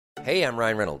Hey, I'm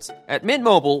Ryan Reynolds. At Mint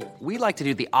Mobile, we like to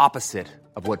do the opposite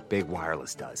of what Big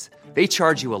Wireless does. They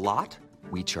charge you a lot,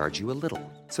 we charge you a little.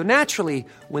 So naturally,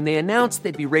 when they announced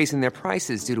they'd be raising their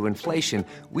prices due to inflation,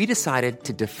 we decided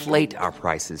to deflate our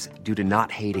prices due to not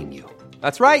hating you.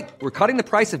 That's right. We're cutting the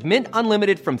price of Mint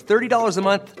Unlimited from $30 a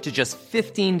month to just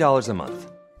 $15 a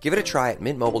month. Give it a try at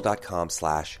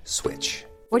mintmobile.com/switch.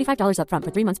 $45 up front for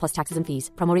 3 months plus taxes and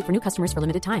fees. Promo rate for new customers for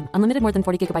limited time. Unlimited more than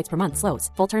 40 gigabytes per month. Slows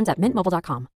full terms at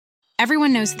mintmobile.com.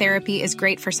 Everyone knows therapy is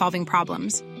great for solving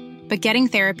problems. But getting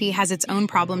therapy has its own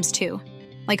problems too.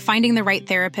 Like finding the right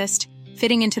therapist,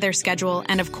 fitting into their schedule,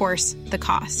 and of course, the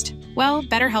cost. Well,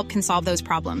 BetterHelp can solve those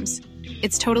problems.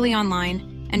 It's totally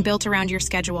online and built around your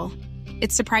schedule.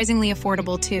 It's surprisingly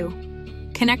affordable too.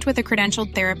 Connect with a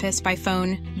credentialed therapist by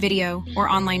phone, video, or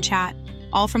online chat,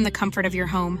 all from the comfort of your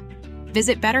home.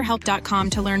 Visit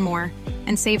BetterHelp.com to learn more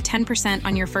and save 10%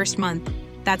 on your first month.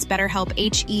 That's BetterHelp,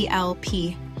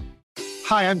 H-E-L-P.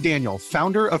 Hi, I'm Daniel,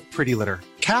 founder of Pretty Litter.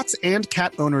 Cats and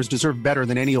cat owners deserve better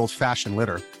than any old-fashioned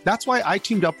litter. That's why I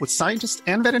teamed up with scientists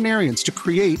and veterinarians to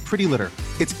create Pretty Litter.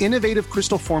 Its innovative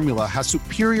crystal formula has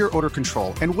superior odor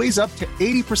control and weighs up to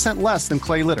 80% less than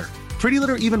clay litter. Pretty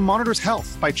Litter even monitors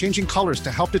health by changing colors to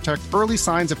help detect early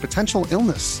signs of potential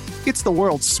illness. It's the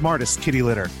world's smartest kitty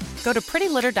litter. Go to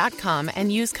prettylitter.com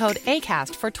and use code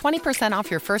ACAST for 20% off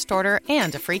your first order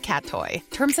and a free cat toy.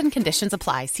 Terms and conditions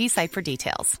apply. See site for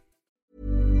details.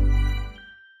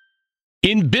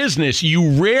 In business,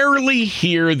 you rarely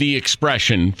hear the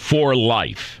expression for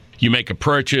life. You make a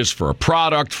purchase for a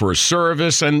product, for a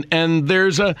service, and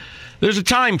there's a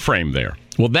time frame there.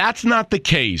 Well, that's not the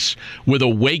case with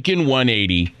Awaken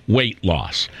 180 weight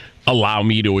loss. Allow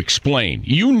me to explain.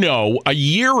 You know, a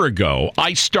year ago,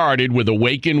 I started with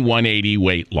Awaken 180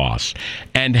 weight loss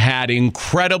and had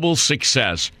incredible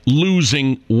success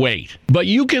losing weight. But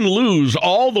you can lose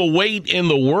all the weight in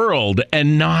the world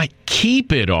and not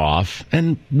keep it off.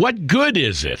 And what good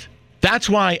is it? That's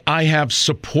why I have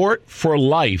support for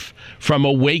life from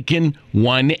Awaken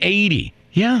 180.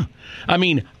 Yeah. I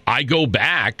mean, I go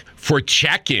back for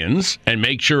check-ins and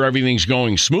make sure everything's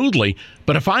going smoothly.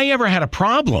 But if I ever had a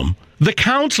problem, the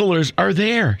counselors are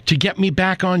there to get me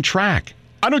back on track.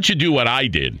 Why don't you do what I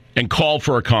did and call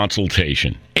for a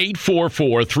consultation?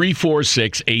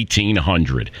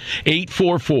 844-346-1800.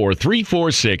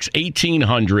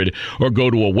 844-346-1800 or go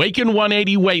to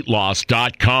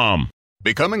awaken180weightloss.com.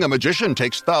 Becoming a magician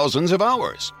takes thousands of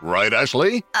hours. Right,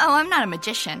 Ashley? Oh, I'm not a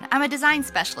magician. I'm a design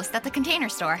specialist at the Container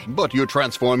Store. But you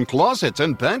transform closets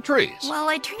and pantries. Well,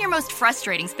 I turn your most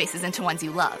frustrating spaces into ones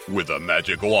you love. With a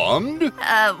magic wand?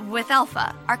 With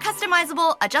Alpha, our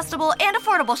customizable, adjustable, and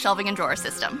affordable shelving and drawer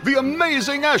system. The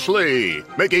amazing Ashley!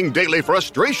 Making daily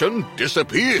frustration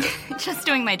disappear. Just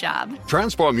doing my job.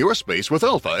 Transform your space with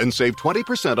Alpha and save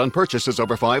 20% on purchases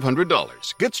over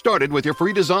 $500. Get started with your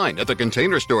free design at the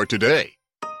Container Store today.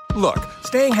 Look,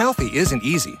 staying healthy isn't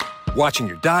easy. Watching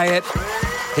your diet,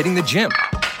 hitting the gym,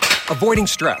 avoiding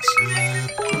stress.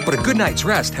 But a good night's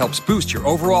rest helps boost your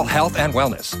overall health and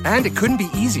wellness. And it couldn't be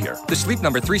easier. The Sleep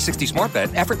Number 360 Smart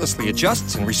Bed effortlessly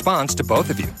adjusts and responds to both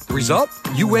of you. The result?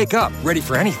 You wake up ready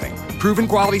for anything. Proven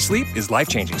quality sleep is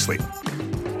life-changing sleep.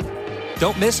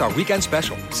 Don't miss our weekend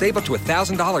special. Save up to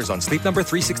 $1,000 on Sleep Number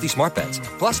 360 Smart Beds,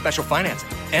 plus special financing.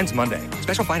 Ends Monday.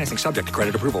 Special financing subject to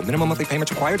credit approval. Minimum monthly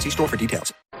payments required. See store for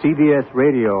details. CBS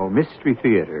Radio Mystery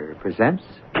Theater presents...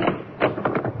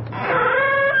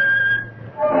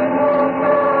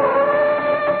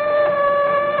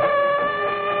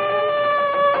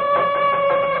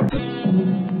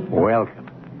 Welcome.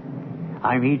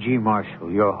 I'm E.G.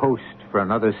 Marshall, your host for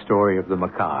another story of the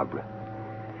macabre.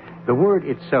 The word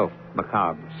itself,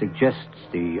 macabre, suggests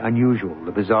the unusual,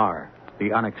 the bizarre,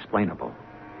 the unexplainable.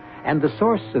 And the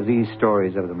source of these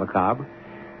stories of the macabre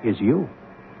is you.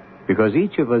 Because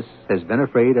each of us has been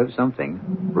afraid of something,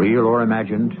 real or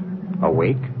imagined,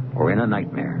 awake or in a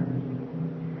nightmare.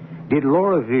 Did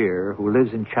Laura Veer, who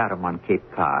lives in Chatham on Cape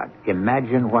Cod,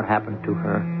 imagine what happened to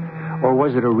her? Or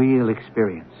was it a real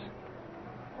experience?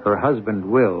 Her husband,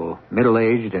 Will,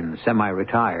 middle-aged and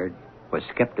semi-retired, was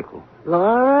skeptical.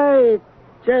 Laura, it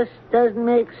just doesn't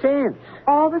make sense.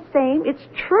 All the same, it's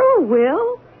true,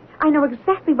 Will. I know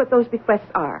exactly what those bequests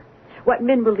are. What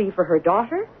Min will leave for her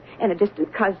daughter and a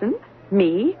distant cousin,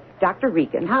 me, Dr.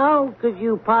 Regan. How could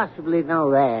you possibly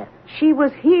know that? She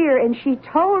was here and she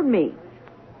told me.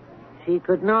 She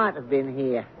could not have been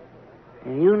here.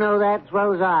 And you know that as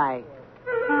well as I.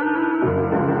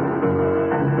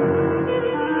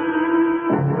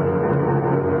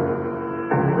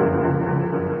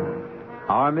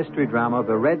 Our mystery drama,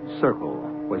 The Red Circle,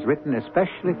 was written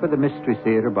especially for the Mystery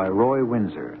Theater by Roy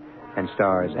Windsor and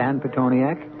stars Ann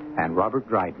Petoniak, and Robert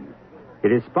Dryden.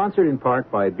 It is sponsored in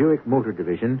part by Buick Motor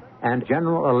Division and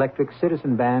General Electric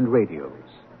Citizen Band radios.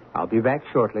 I'll be back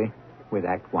shortly with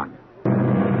Act One.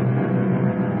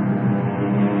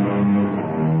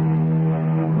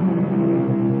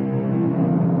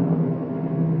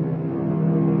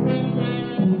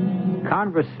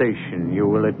 Conversation, you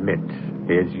will admit,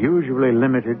 is usually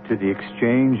limited to the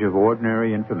exchange of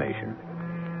ordinary information.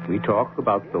 We talk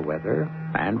about the weather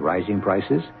and rising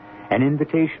prices, an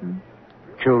invitation,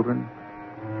 children.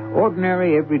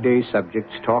 Ordinary, everyday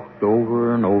subjects talked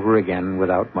over and over again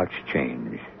without much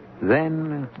change.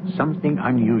 Then something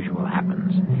unusual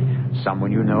happens.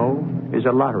 Someone you know is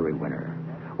a lottery winner.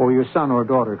 Or your son or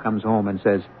daughter comes home and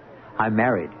says, "I'm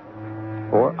married."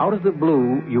 Or out of the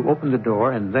blue, you open the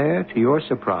door, and there, to your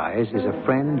surprise, is a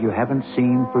friend you haven't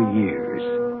seen for years.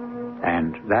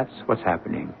 And that's what's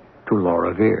happening to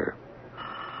Laura Veer.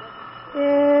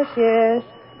 Yes.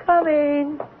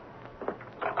 Coming.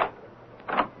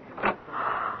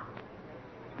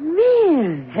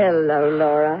 Min. Hello,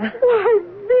 Laura. Why,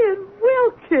 Min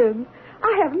Wilkins.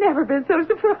 I have never been so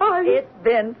surprised. It's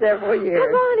been several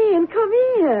years. Come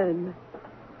in.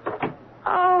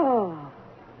 Oh.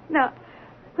 Now,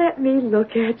 let me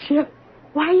look at you.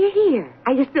 Why are you here?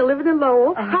 Are you still living in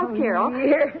Lowell? How's Carol?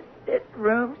 Years. This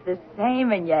room's the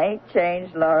same, and you ain't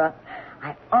changed, Laura.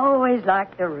 I always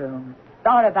liked the room.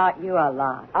 Thought about you a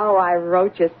lot. Oh, I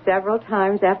wrote you several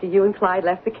times after you and Clyde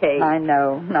left the cave. I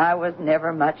know. I was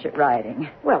never much at writing.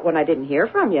 Well, when I didn't hear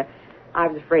from you, I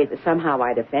was afraid that somehow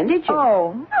I'd offended you.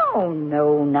 Oh,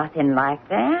 no, nothing like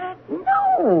that.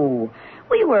 No.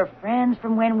 We were friends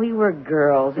from when we were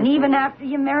girls, and even after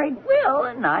you married Will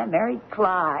and I married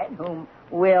Clyde, whom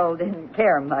Will didn't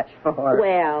care much for.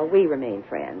 Well, we remain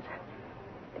friends.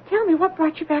 Tell me, what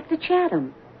brought you back to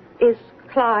Chatham? Is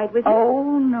Clyde with you?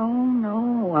 Oh,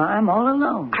 no. I'm all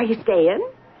alone. Are you staying?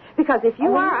 Because if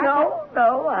you are...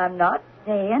 No, I'm not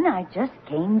staying. I just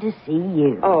came to see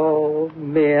you. Oh,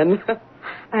 Min.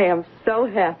 I am so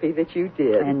happy that you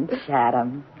did. And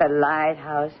Chatham, the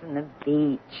lighthouse and the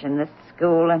beach and the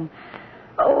school and...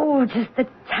 Oh, just the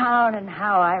town and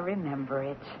how I remember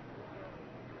it.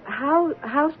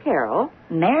 How's Carol?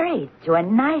 Married to a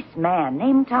nice man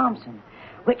named Thompson,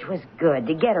 which was good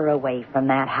to get her away from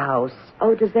that house.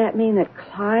 Oh, does that mean that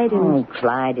Clyde and... Oh,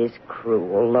 Clyde is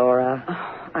cruel, Laura.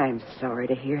 Oh, I'm sorry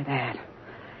to hear that.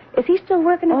 Is he still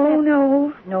working at that?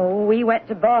 Oh, no. We went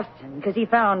to Boston because he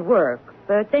found work.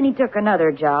 But then he took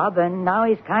another job, and now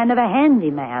he's kind of a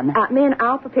handyman. Min,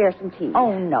 I'll prepare some tea.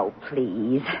 Oh, no,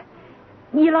 please.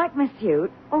 You like my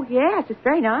suit? Oh, yes, it's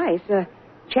very nice.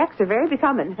 Checks are very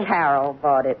becoming. Carol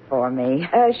bought it for me.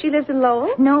 She lives in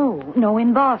Lowell? No,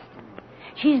 in Boston.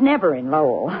 She's never in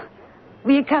Lowell.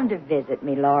 Will you come to visit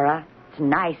me, Laura? It's a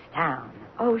nice town.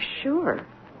 Oh, sure.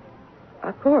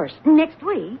 Of course. Next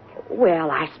week? Well,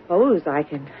 I suppose I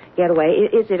can get away.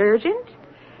 Is it urgent?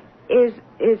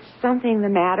 Is something the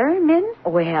matter, Min?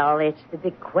 Well, it's the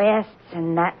bequests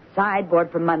and that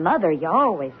sideboard from my mother you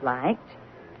always liked.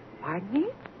 Pardon me?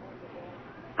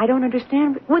 I don't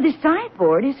understand. Well, the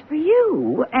sideboard is for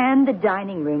you, and the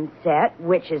dining room set,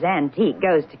 which is antique,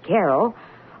 goes to Carol,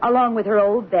 along with her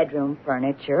old bedroom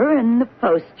furniture and the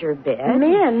poster bed.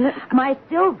 Min. My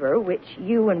silver, which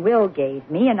you and Will gave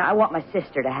me, and I want my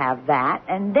sister to have that.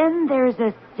 And then there's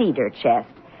a cedar chest.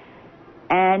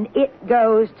 And it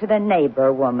goes to the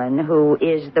neighbor woman who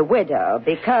is the widow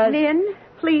because... Min,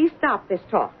 please stop this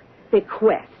talk.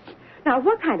 Bequests. Now,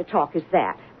 what kind of talk is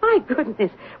that? My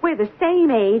goodness, we're the same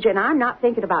age, and I'm not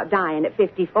thinking about dying at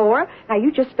 54. Now,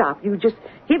 you just stop. You just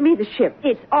give me the ship.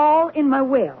 It's all in my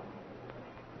will.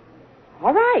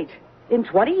 All right. In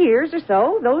 20 years or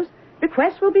so, those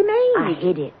bequests will be made. I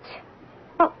hid it.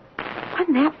 Well,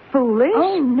 wasn't that foolish?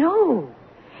 Oh, no.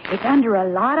 It's under a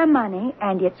lot of money,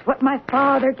 and it's what my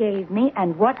father gave me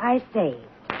and what I saved.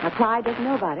 Now, Clyde doesn't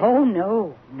know about it. Oh,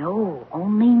 no.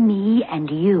 Only me and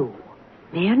you.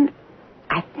 Then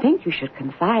I think you should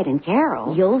confide in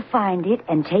Carol. You'll find it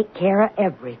and take care of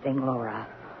everything, Laura.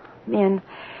 Min,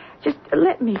 just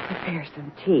let me prepare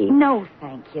some tea. No,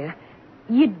 thank you.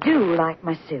 You do like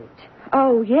my suit.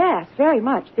 Oh, yes, very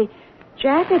much. The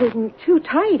jacket isn't too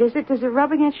tight, is it? Does it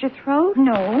rub against your throat?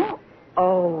 No.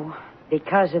 Oh,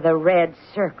 because of the red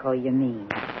circle, you mean?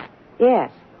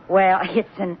 Yes. Well,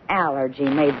 it's an allergy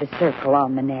made the circle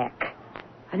on the neck.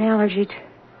 An allergy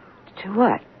to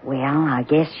what? Well, I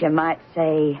guess you might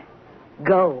say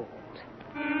gold.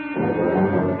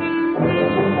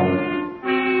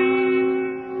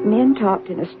 Min talked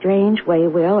in a strange way,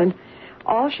 Will, and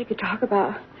all she could talk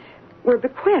about were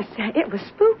bequests. It was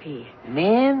spooky.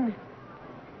 Min?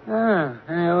 Oh,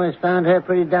 I always found her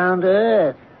pretty down to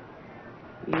earth.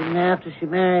 Even after she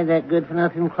married that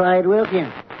good-for-nothing Clyde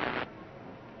Wilkins.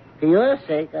 For your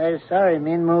sake, I was sorry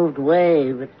Min moved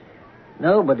away, but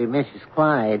nobody misses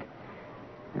Clyde.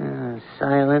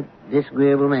 Silent,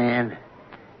 disagreeable man.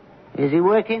 Is he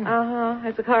working? Uh-huh,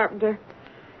 as a carpenter.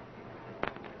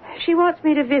 She wants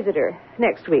me to visit her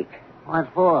next week. What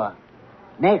for?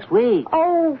 Next week?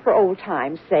 Oh, for old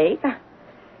time's sake.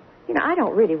 You know, I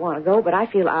don't really want to go, but I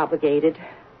feel obligated.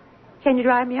 Can you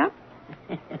drive me up?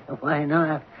 Why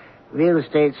not? Real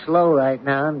estate's slow right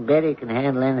now, and Betty can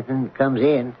handle anything that comes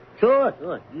in. Sure.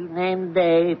 You name the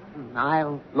day,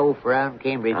 I'll loaf around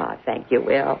Cambridge. Oh, thank you,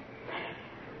 Will.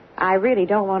 I really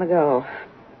don't want to go.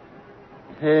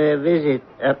 Her visit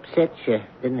upset you,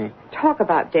 didn't it? Talk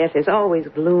about death is always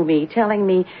gloomy, telling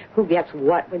me who gets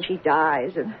what when she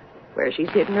dies and where she's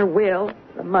hidden her will,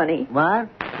 the money. What?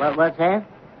 What's that?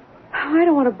 Oh, I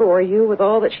don't want to bore you with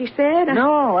all that she said.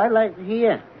 No, I'd like to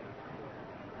hear.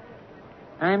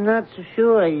 I'm not so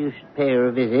sure you should pay her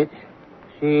a visit.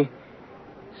 She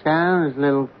sounds a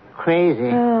little crazy.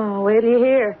 Oh, wait till you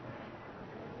hear.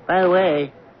 By the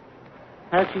way,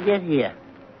 how'd she get here?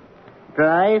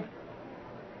 Drive?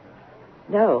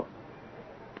 No.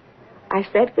 I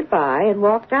said goodbye and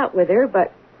walked out with her,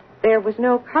 but there was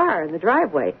no car in the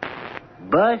driveway.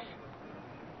 Bus?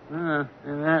 Oh,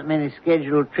 there are not many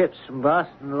scheduled trips from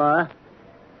Boston, Laura.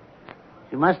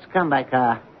 She must have come by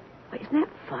car. Well, isn't that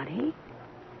funny?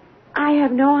 I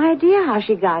have no idea how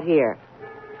she got here.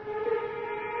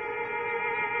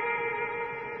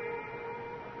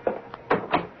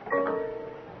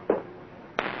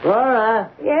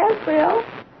 Laura? Yes, Bill?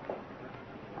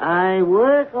 I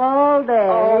work all day.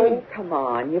 Oh, come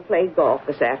on. You played golf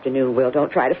this afternoon, Will.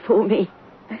 Don't try to fool me.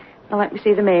 Now, let me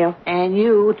see the mail. And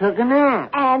you took a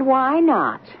nap. And why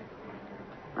not?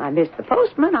 I missed the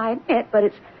postman, I admit, but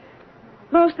it's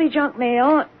mostly junk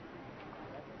mail.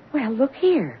 Well, look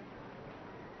here.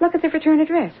 Look at the return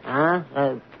address.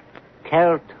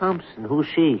 Carol Thompson. Who's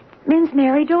she? Min's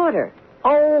married daughter.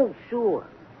 Oh, sure.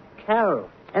 Carol.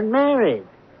 And married.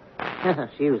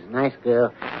 She was a nice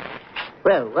girl.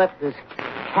 Well, what does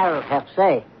Carol have to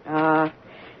say?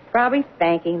 Probably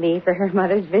thanking me for her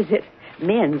mother's visit.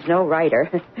 Min's no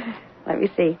writer. Let me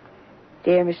see.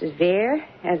 Dear Mrs. Vere,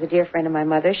 as a dear friend of my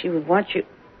mother, she would want you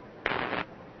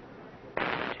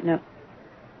to know.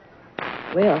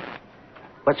 Will.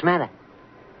 What's the matter?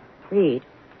 Read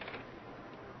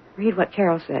what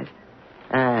Carol says.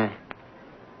 Friend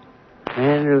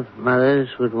of mother's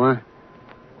would want...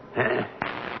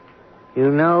 You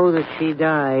know that she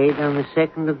died on the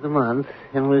 2nd of the month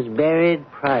and was buried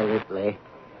privately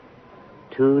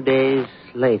 2 days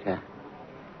later.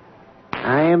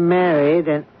 I am married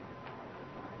and...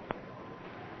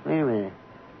 Wait a minute.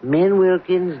 Min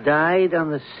Wilkins died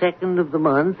on the 2nd of the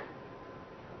month,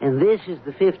 and this is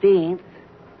the 15th.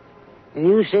 And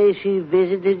you say she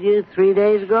visited you 3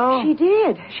 days ago? She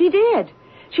did.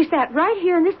 She sat right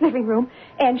here in this living room,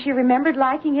 and she remembered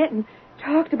liking it and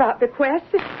talked about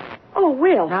bequests. Oh,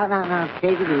 Will. Now,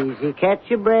 take it easy. Catch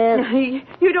your breath.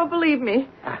 You don't believe me.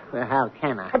 Well, how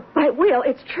can I? But, Will,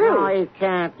 it's true. No, it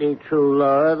can't be true,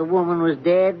 Laura. The woman was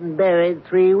dead and buried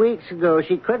 3 weeks ago.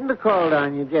 She couldn't have called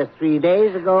on you just 3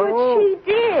 days ago. But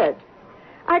she did.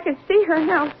 I can see her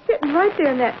now sitting right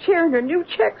there in that chair in her new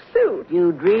check suit.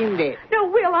 You dreamed it. No,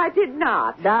 Will, I did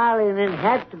not. Darling, it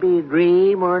had to be a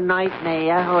dream or a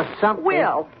nightmare or something.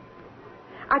 Will,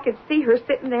 I could see her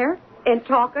sitting there and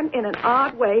talking in an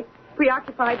odd way,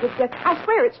 preoccupied with death. I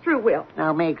swear it's true, Will.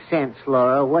 Now, make sense,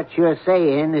 Laura. What you're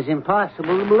saying is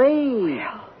impossible to believe. Will,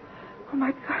 oh,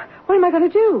 my God. What am I going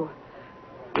to do?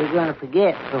 You're going to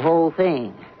forget the whole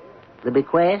thing. The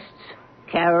bequests,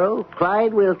 Carol,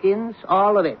 Clyde Wilkins,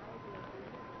 all of it.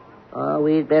 Oh,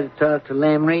 we'd better talk to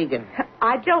Lem Regan.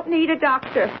 I don't need a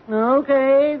doctor.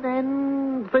 Okay,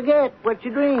 then forget what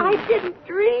you dreamed. I didn't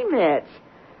dream it.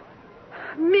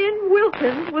 Min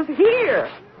Wilkins was here.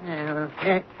 Well,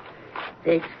 that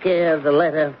takes care of the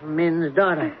letter from Min's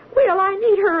daughter. Will, I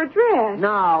need her address.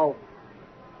 No.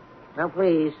 Now,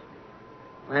 please.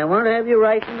 I won't have you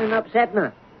writing and upsetting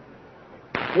her.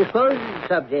 Dispose of the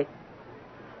subject.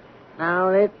 Now,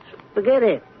 let's forget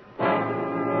it.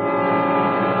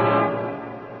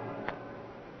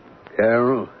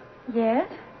 Carol?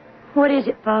 Yes? What is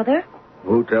it, Father?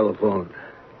 Who telephoned?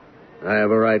 I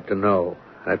have a right to know.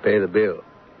 I pay the bill.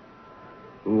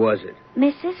 Who was it?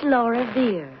 Mrs. Laura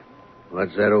Vere.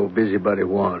 What's that old busybody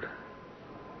want?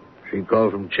 She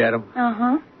called from Chatham?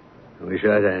 Uh-huh. I wish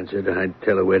I'd answered. I'd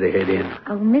tell her where to head in.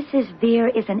 Oh, Mrs. Vere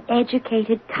is an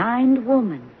educated, kind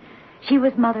woman. She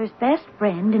was Mother's best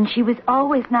friend, and she was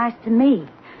always nice to me.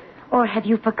 Or have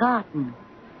you forgotten?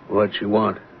 What'd she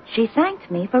want? She thanked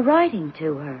me for writing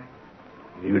to her.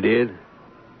 You did?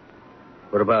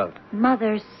 What about?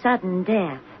 Mother's sudden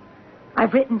death.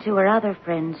 I've written to her other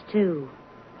friends, too.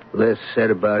 Less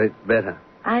said about it, better.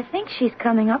 I think she's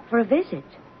coming up for a visit.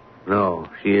 No,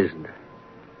 she isn't.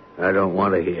 I don't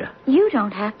want to hear. You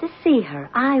don't have to see her.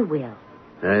 I will.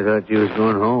 I thought you was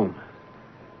going home.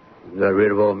 You got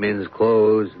rid of all Min's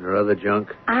clothes and her other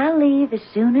junk. I'll leave as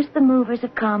soon as the movers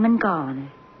have come and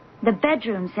gone. The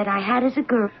bedroom said I had as a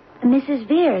girl. Mrs.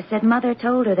 Vere said Mother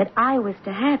told her that I was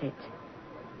to have it.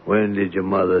 When did your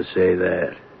mother say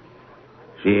that?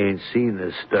 She ain't seen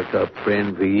this stuck-up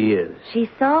friend for years. She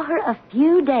saw her a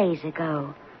few days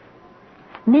ago.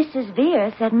 Mrs.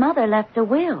 Vere said Mother left a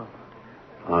will.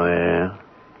 Oh, yeah?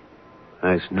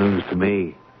 Nice news to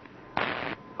me.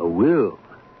 A will?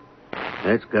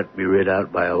 That's got to be read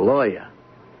out by a lawyer.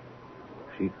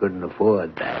 She couldn't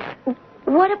afford that.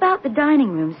 What about the dining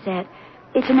room set?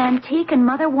 It's an antique and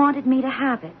Mother wanted me to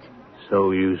have it.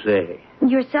 So you say.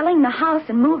 You're selling the house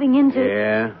and moving into...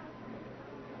 Yeah?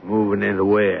 Moving into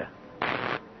where?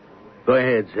 Go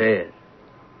ahead, say it.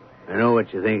 I know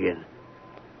what you're thinking.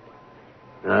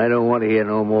 Now, I don't want to hear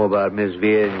no more about Miss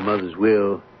Vere and your mother's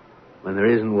will. When there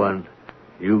isn't one,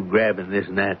 you grabbing this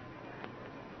and that.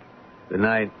 Good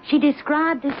night. She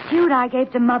described the suit I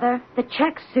gave to Mother, the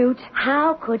check suit.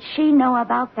 How could she know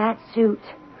about that suit?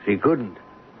 She couldn't.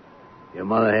 Your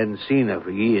mother hadn't seen her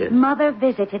for years. Mother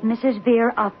visited Mrs. Vere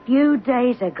a few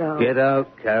days ago. Get out,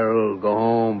 Carol. Go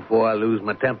home before I lose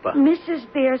my temper. Mrs.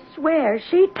 Vere swears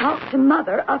she talked to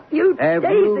Mother a few days ago.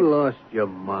 Have you lost your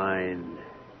mind?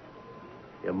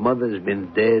 Your mother's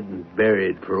been dead and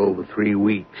buried for over 3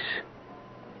 weeks.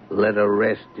 Let her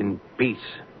rest in peace.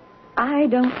 I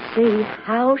don't see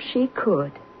how she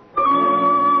could.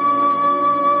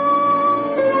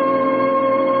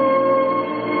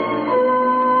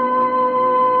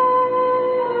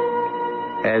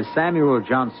 As Samuel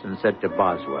Johnson said to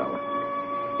Boswell,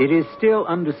 it is still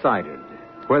undecided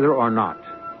whether or not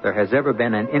there has ever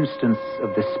been an instance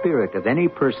of the spirit of any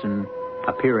person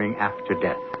appearing after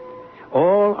death.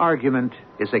 All argument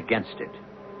is against it,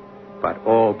 but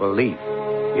all belief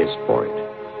is for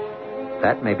it.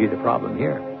 That may be the problem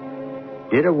here.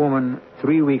 Did a woman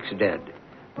 3 weeks dead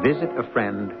visit a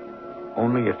friend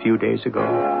only a few days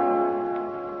ago?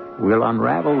 We'll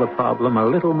unravel the problem a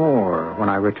little more when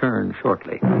I return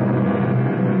shortly.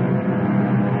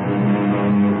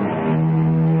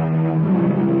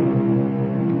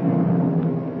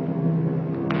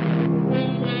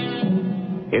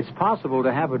 It's possible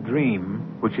to have a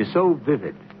dream which is so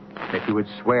vivid that you would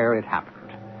swear it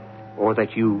happened, or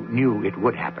that you knew it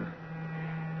would happen.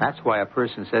 That's why a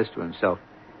person says to himself,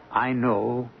 I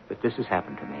know that this has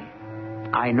happened to me.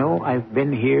 I know I've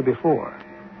been here before.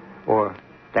 Or,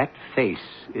 that face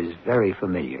is very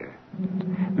familiar.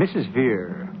 Mrs.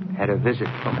 Vere had a visit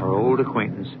from her old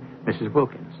acquaintance, Mrs.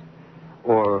 Wilkins.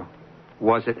 Or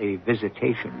was it a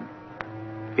visitation?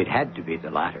 It had to be the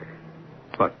latter.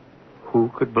 But who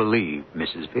could believe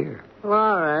Mrs. Vere?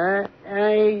 Laura,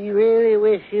 I really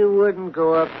wish you wouldn't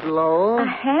go up to Lowell. I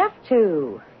have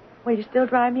to. Will you still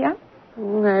drive me up?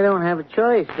 Well, I don't have a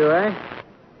choice, do I?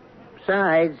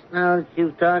 Besides, now that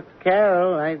you've talked to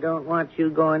Carol, I don't want you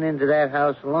going into that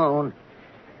house alone.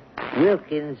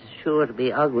 Wilkins is sure to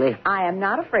be ugly. I am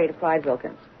not afraid of Clyde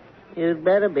Wilkins. You'd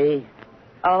better be.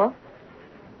 Oh?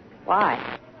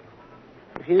 Why?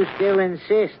 If you still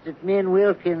insist that Min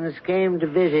Wilkins came to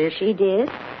visit... She did.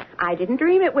 I didn't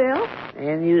dream it, Will.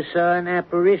 And you saw an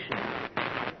apparition.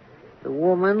 The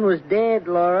woman was dead,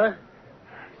 Laura.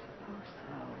 I suppose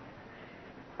so.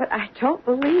 But I don't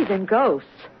believe in ghosts.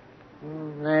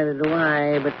 Neither do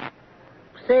I, but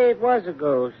say it was a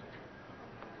ghost.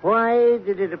 Why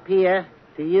did it appear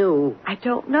to you? I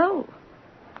don't know.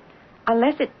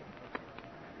 Unless it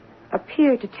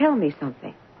appeared to tell me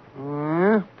something.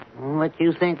 What do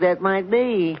you think that might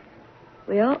be?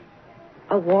 Well,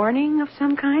 a warning of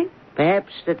some kind?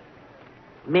 Perhaps that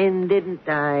men didn't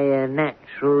die a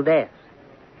natural death.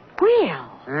 Will.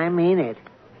 I mean it.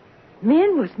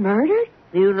 Min was murdered?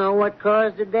 Do you know what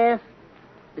caused the death?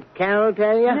 Did Carol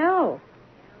tell you? No.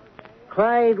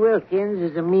 Clyde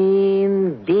Wilkins is a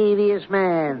mean, devious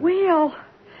man. Will,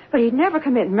 but he'd never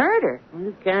commit murder.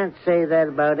 You can't say that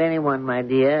about anyone, my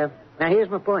dear. Now, here's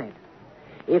my point.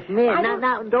 If men...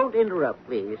 Now, don't interrupt,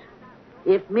 please.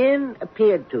 If men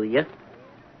appeared to you,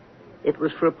 it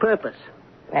was for a purpose.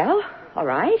 Well, all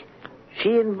right. She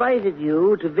invited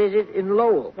you to visit in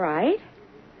Lowell. Right.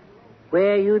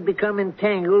 Where you'd become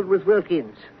entangled with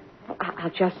Wilkins. Well, I'll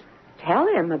just tell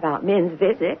him about Min's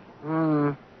visit.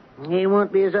 He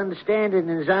won't be as understanding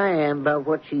as I am about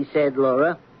what she said,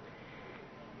 Laura.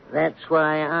 That's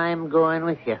why I'm going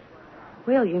with you.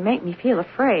 Will, you make me feel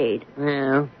afraid.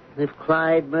 Well, if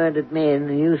Clyde murdered Min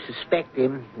and you suspect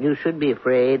him, you should be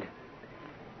afraid.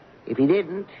 If he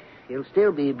didn't, he'll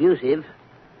still be abusive.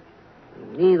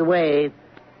 Either way, it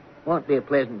won't be a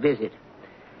pleasant visit.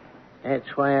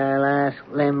 That's why I'll ask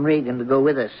Lem Regan to go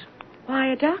with us.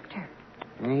 Why a doctor?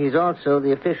 And he's also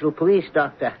the official police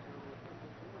doctor.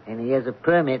 And he has a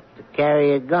permit to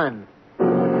carry a gun.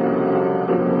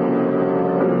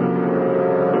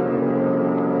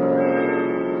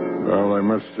 Well, I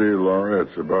must say, Laura,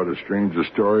 it's about as strange a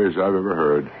story as I've ever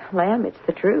heard. Lem, it's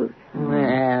the truth.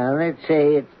 Well, let's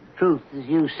say it's the truth as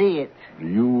you see it.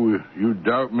 You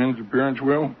doubt Min's appearance,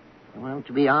 Will? Well,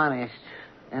 to be honest,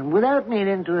 and without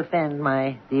meaning to offend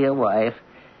my dear wife,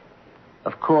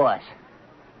 of course.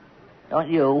 Don't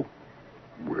you?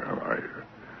 Well,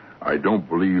 I don't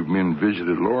believe Min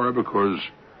visited Laura because,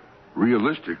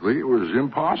 realistically, it was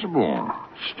impossible.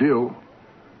 Still,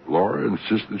 Laura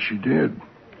insisted she did.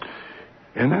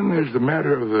 And then there's the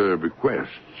matter of the bequests.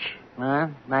 Huh?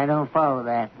 I don't follow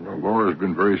that. Well, Laura's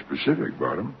been very specific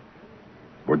about them.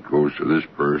 What goes to this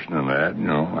person and that,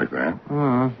 like that.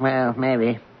 Well,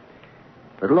 maybe.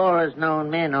 But Laura's known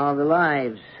Min all their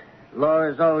lives.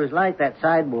 Laura's always liked that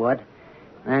sideboard.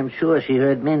 I'm sure she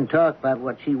heard Min talk about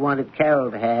what she wanted Carol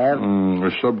to have.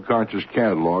 A subconscious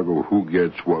catalog of who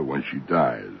gets what when she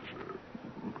dies.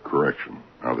 Correction,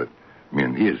 now that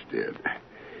Min is dead.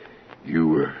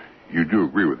 You do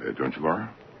agree with that, don't you,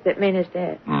 Laura? That Min is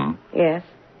dead? Mm-hmm. Yes.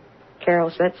 Carol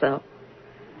said so.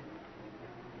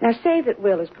 Now, say that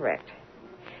Will is correct.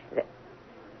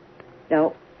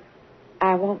 No,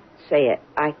 I won't say it.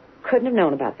 I couldn't have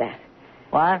known about that.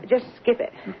 What? Just skip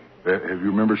it. Have you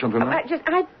remembered something else?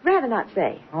 I'd rather not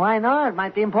say. Why not? It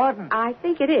might be important. I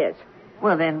think it is.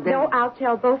 Well, then... No, I'll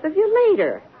tell both of you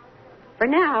later. For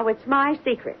now, it's my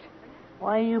secret.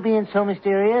 Why are you being so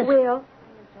mysterious? Will,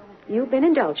 you've been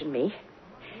indulging me,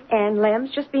 and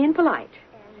Lem's just being polite.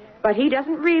 But he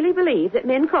doesn't really believe that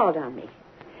Min called on me.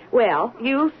 Well,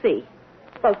 you'll see.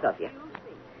 Both of you.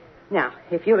 Now,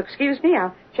 if you'll excuse me,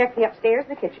 I'll check the upstairs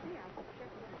and the kitchen.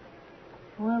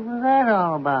 What was that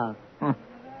all about?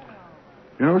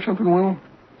 You know something, Will?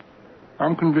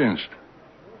 I'm convinced.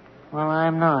 Well,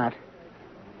 I'm not.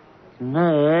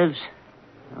 Nerves.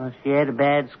 Well, she had a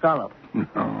bad scallop.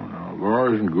 No.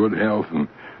 Laura's in good health, and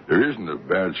there isn't a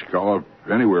bad scallop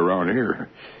anywhere around here.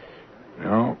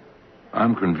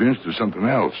 I'm convinced of something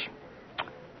else.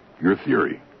 Your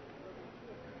theory.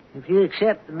 If you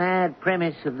accept the mad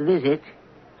premise of the visit,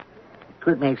 it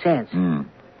could make sense.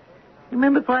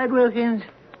 Remember Clyde Wilkins?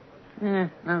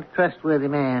 Not a trustworthy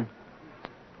man.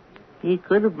 He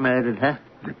could have murdered her.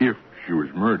 If she was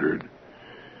murdered.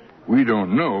 We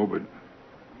don't know, but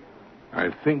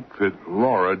I think that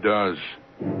Laura does.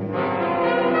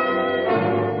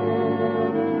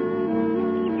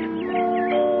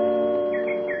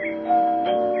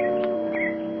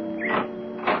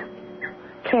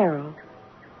 Carol,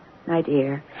 my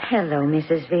dear. Hello,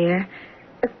 Mrs. Veer.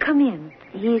 Come in.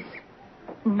 He's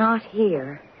not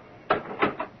here.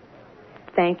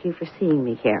 Thank you for seeing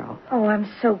me, Carol. Oh, I'm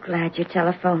so glad you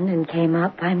telephoned and came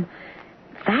up. I'm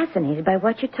fascinated by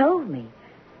what you told me.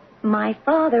 My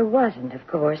father wasn't, of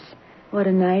course. What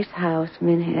a nice house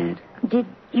Min had. Did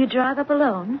you drive up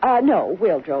alone? No,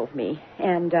 Will drove me.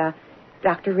 And,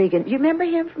 Dr. Regan, you remember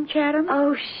him from Chatham?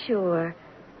 Oh, sure.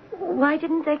 Why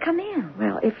didn't they come in?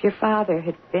 Well, if your father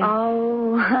had been...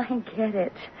 Oh, I get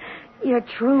it. Your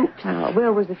troops.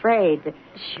 Will was afraid that...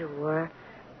 Sure.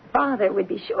 Father would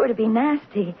be sure to be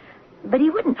nasty, but he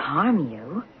wouldn't harm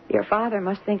you. Your father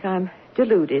must think I'm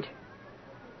deluded.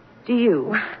 Do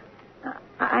you?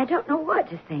 I don't know what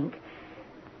to think.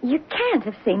 You can't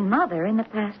have seen Mother in the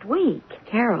past week.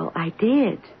 Carol, I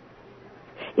did.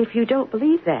 If you don't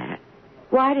believe that,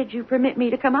 why did you permit me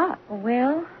to come up?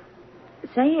 Well,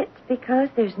 say it's because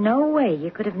there's no way you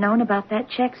could have known about that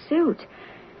check suit.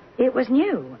 It was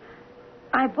new.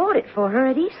 I bought it for her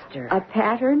at Easter. A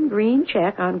patterned green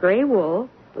check on gray wool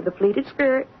with a pleated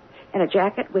skirt and a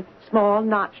jacket with small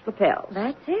notched lapels.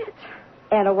 That's it.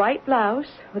 And a white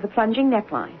blouse with a plunging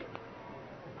neckline.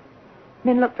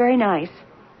 Min looked very nice.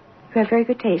 You have very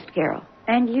good taste, Carol.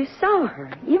 And you saw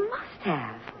her. You must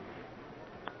have.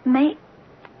 May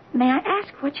I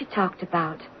ask what you talked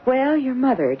about? Well, your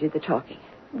mother did the talking.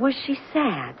 Was she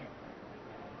sad?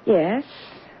 Yes.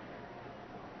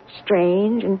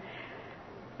 Strange and...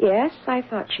 Yes, I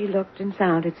thought she looked and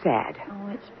sounded sad. Oh,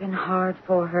 it's been hard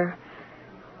for her.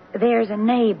 There's a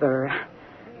neighbor,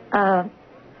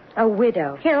 a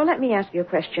widow. Carol, let me ask you a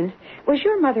question. Was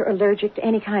your mother allergic to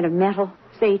any kind of metal,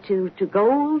 say to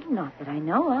gold? Not that I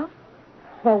know of.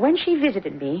 Well, when she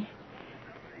visited me,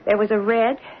 there was a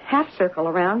red half circle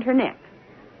around her neck.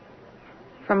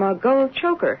 From a gold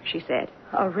choker, she said.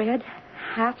 A red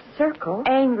half circle?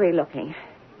 Angry looking.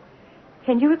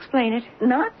 Can you explain it?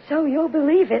 Not so you'll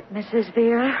believe it, Mrs.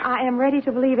 Vera. I am ready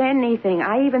to believe anything.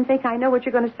 I even think I know what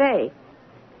you're going to say.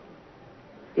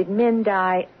 Did Min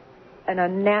die an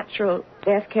unnatural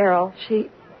death, Carol? She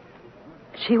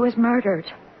was murdered.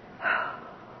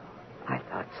 I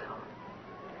thought so.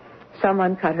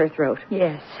 Someone cut her throat.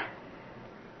 Yes.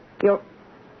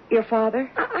 Your father?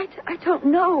 I don't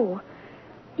know.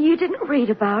 You didn't read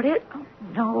about it? Oh,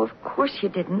 no, of course you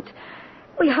didn't.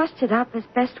 We hushed it up as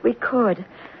best we could.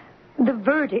 The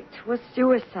verdict was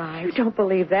suicide. You don't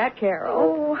believe that, Carol.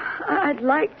 Oh, I'd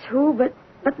like to,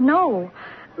 but no.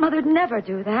 Mother'd never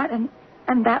do that, and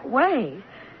that way.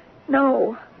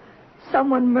 No.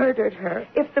 Someone murdered her.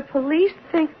 If the police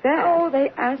think that... Oh, they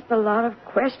asked a lot of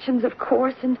questions, of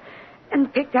course,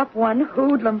 and picked up one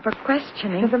hoodlum for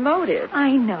questioning. The motive.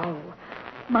 I know.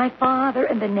 My father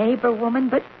and the neighbor woman,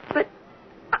 but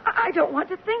I don't want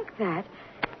to think that.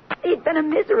 He'd been a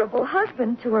miserable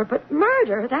husband to her, but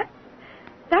murder,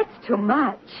 that's too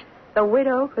much. The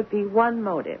widow could be one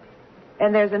motive.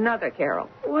 And there's another, Carol.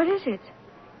 What is it?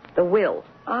 The will.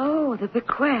 Oh, the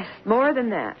bequest. More than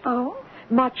that. Oh?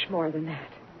 Much more than that.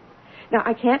 Now,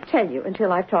 I can't tell you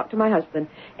until I've talked to my husband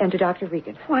and to Dr.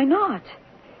 Regan. Why not?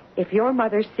 If your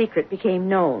mother's secret became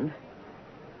known,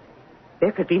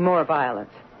 there could be more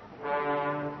violence.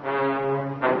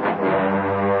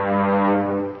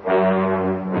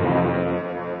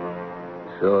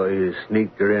 So you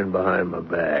sneaked her in behind my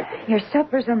back. Your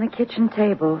supper's on the kitchen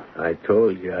table. I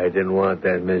told you I didn't want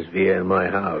that Miss Via in my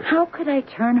house. How could I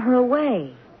turn her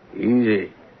away?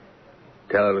 Easy.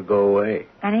 Tell her to go away.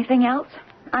 Anything else?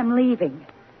 I'm leaving.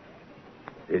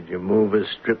 Did your movers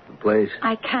strip the place?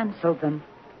 I canceled them.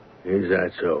 Is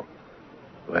that so?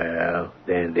 Well,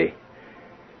 dandy.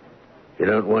 You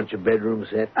don't want your bedroom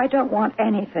set? I don't want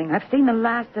anything. I've seen the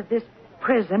last of this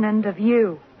prison and of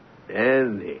you.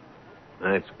 Dandy.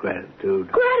 That's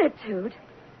gratitude. Gratitude?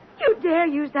 You dare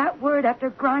use that word after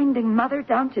grinding Mother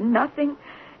down to nothing,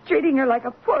 treating her like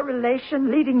a poor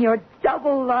relation, leading your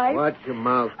double life? Watch your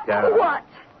mouth, Carol. What?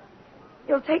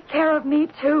 You'll take care of me,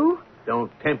 too?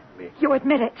 Don't tempt me. You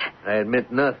admit it. I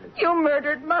admit nothing. You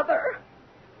murdered Mother.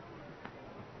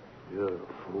 You're a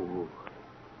fool.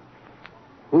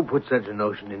 Who put such a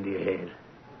notion into your head?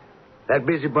 That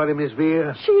busybody, Miss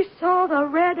Vere? She saw the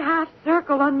red half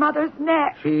circle on Mother's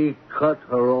neck. She cut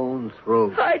her own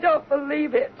throat. I don't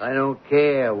believe it. I don't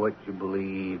care what you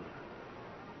believe.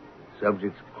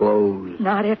 Subject's closed.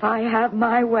 Not if I have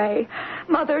my way.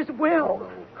 Mother's will.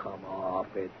 Oh, come off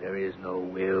it. There is no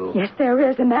will. Yes, there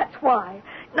is, and that's why.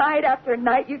 Night after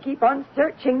night, you keep on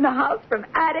searching the house from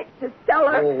attic to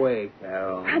cellar. Go away,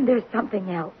 Carol. And there's something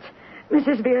else.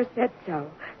 Mrs. Vere said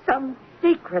so. Some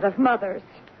secret of Mother's.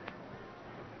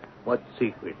 What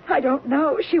secret? I don't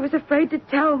know. She was afraid to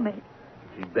tell me.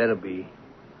 She'd better be.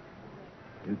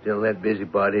 You tell that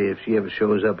busybody if she ever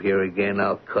shows up here again,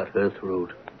 I'll cut her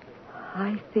throat.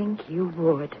 I think you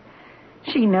would.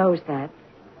 She knows that.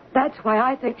 That's why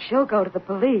I think she'll go to the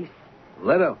police.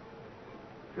 Let her.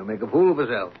 She'll make a fool of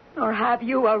herself. Or have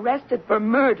you arrested for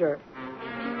murder.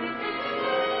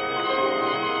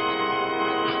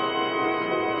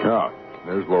 Ah,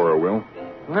 there's Laura, Will.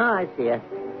 Oh, I see her.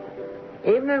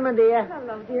 Evening, my dear.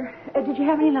 Hello, dear. Did you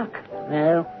have any luck?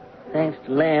 Well, thanks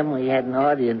to Lamb, we had an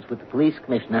audience with the police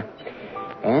commissioner.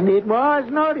 And it was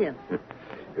an audience.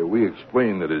 We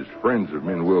explained that as friends of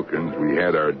Min Wilkins, we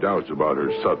had our doubts about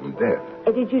her sudden death.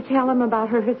 Did you tell him about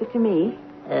her visit to me?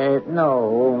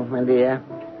 No, my dear.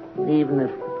 Even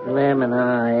if Lamb and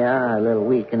I are a little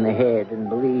weak in the head and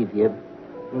believe you,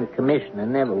 the commissioner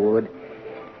never would.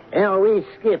 You know, we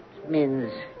skipped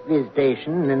Min's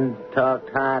visitation and talked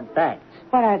hard facts.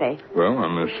 What are they? Well,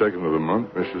 on the 2nd of the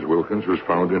month, Mrs. Wilkins was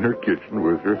found in her kitchen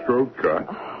with her throat cut.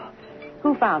 Oh,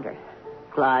 who found her?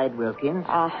 Clyde Wilkins.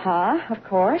 Uh-huh, of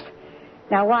course.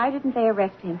 Now, why didn't they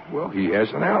arrest him? Well, he has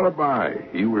an alibi.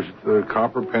 He was at the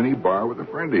Copper Penny Bar with a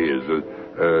friend of his,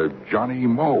 Johnny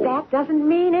Moe. That doesn't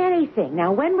mean anything.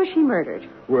 Now, when was she murdered?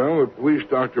 Well, the police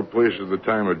doctor places the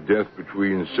time of death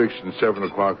between 6 and 7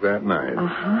 o'clock that night.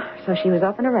 Uh-huh. So she was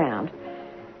up and around.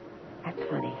 That's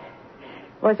funny.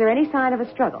 Was there any sign of a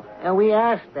struggle? We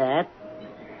asked that.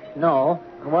 No,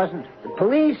 it wasn't. The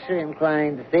police are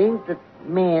inclined to think that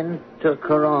Min took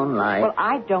her own life. Well,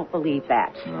 I don't believe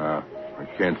that. I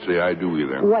can't say I do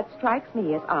either. What strikes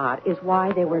me as odd is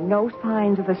why there were no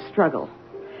signs of a struggle.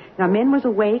 Now, Min was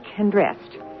awake and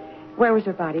dressed. Where was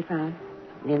her body found?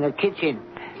 In the kitchen.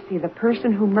 See, the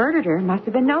person who murdered her must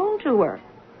have been known to her.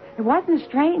 It wasn't a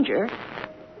stranger. It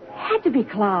had to be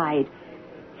Clyde.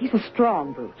 He's a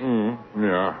strong brute.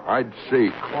 Yeah, I'd say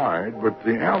Clyde, but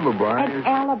the alibi An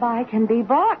alibi can be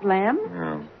bought, Lem.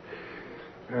 Yeah.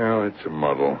 Well, it's a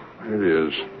muddle. It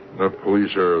is. The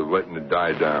police are letting it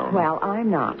die down. Well, I'm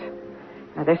not.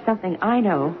 Now, there's something I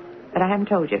know that I haven't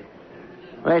told you.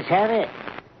 Let's have it.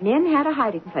 Min had a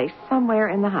hiding place somewhere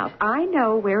in the house. I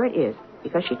know where it is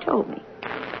because she told me.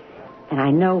 And I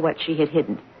know what she had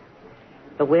hidden.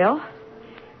 The will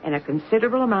and a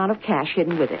considerable amount of cash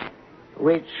hidden with it.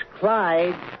 Which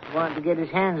Clyde wanted to get his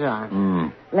hands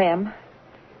on. Lem,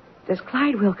 does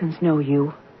Clyde Wilkins know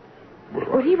you?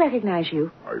 Would he recognize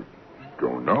you? I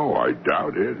don't know. I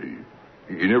doubt it.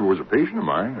 He never was a patient of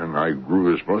mine, and I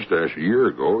grew his mustache a year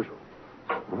ago. So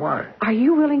why? Are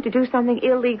you willing to do something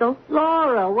illegal?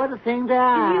 Laura, what a thing to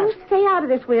ask. You stay out of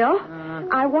this, Will.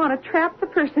 I want to trap the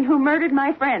person who murdered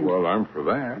my friend. Well, I'm for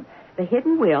that. The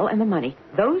hidden will and the money,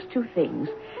 those two things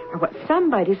are what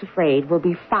somebody's afraid will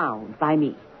be found by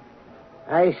me.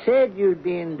 I said you'd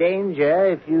be in danger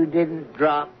if you didn't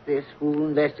drop this fool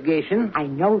investigation. I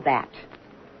know that.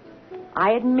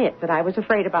 I admit that I was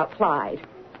afraid about Clyde.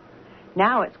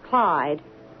 Now it's Clyde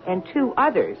and two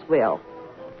others, Will.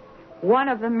 One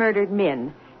of them murdered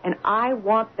Min, and I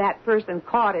want that person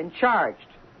caught and charged.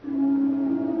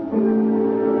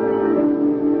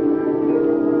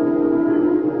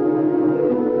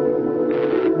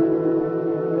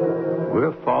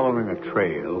 We're following a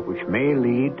trail which may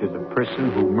lead to the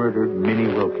person who murdered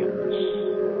Minnie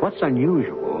Wilkins. What's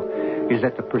unusual is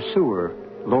that the pursuer,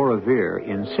 Laura Veer,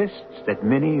 insists that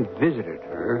Minnie visited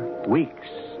her weeks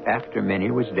after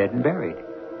Minnie was dead and buried.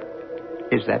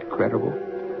 Is that credible?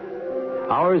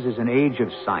 Ours is an age of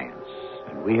science,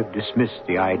 and we have dismissed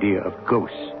the idea of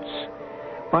ghosts.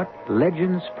 But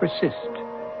legends persist,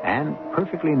 and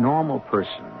perfectly normal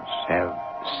persons have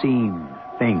seen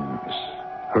things,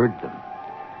 heard them,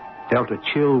 felt a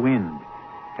chill wind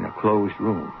in a closed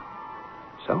room.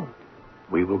 So,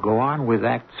 we will go on with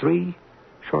Act 3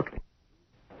 shortly.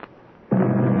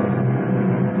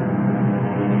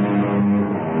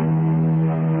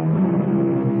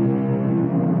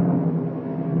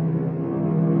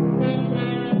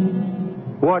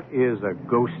 What is a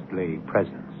ghostly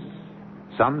presence?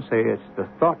 Some say it's the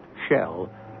thought shell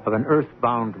of an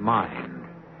earthbound mind.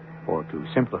 Or to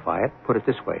simplify it, put it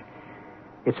this way.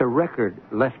 It's a record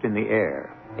left in the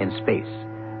air, in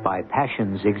space, by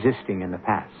passions existing in the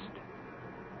past.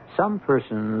 Some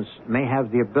persons may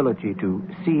have the ability to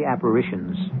see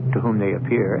apparitions to whom they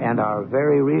appear and are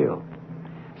very real.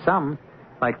 Some,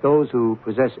 like those who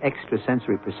possess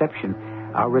extrasensory perception,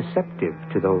 are receptive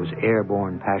to those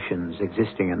airborne passions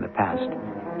existing in the past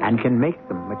and can make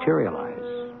them materialize.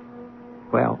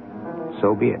 Well,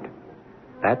 so be it.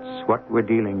 That's what we're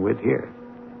dealing with here.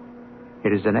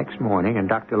 It is the next morning, and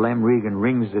Dr. Lem Regan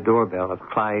rings the doorbell of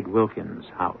Clyde Wilkins'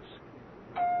 house.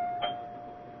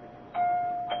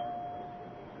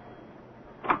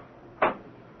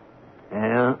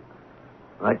 Yeah?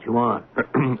 What you want?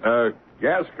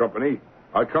 Gas company.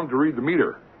 I come to read the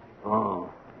meter. Oh.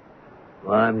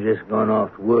 Well, I'm just going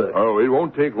off to work. Oh, it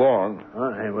won't take long.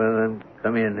 All right, well, then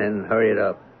come in and hurry it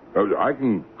up. I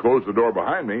can close the door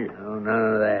behind me. No,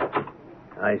 none of that.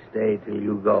 I stay till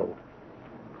you go.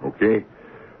 Okay.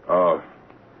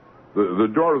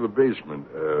 The door to the basement.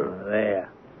 There.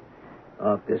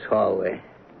 Off this hallway.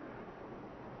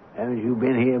 Haven't you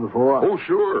been here before? Oh,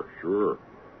 sure.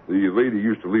 The lady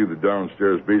used to leave the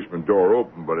downstairs basement door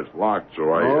open, but it's locked, so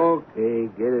I... Okay,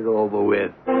 get it over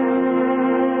with.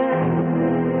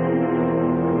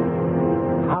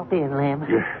 Hop in, Lem.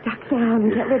 Duck down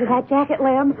and get rid of that jacket,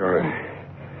 Lem. All right.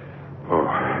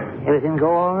 Oh. Everything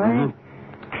go all right? Mm-hmm.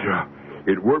 Yeah,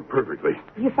 it worked perfectly.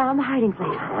 You found the hiding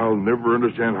place. I'll never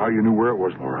understand how you knew where it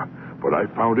was, Laura. But I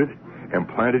found it and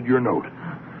planted your note.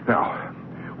 Now,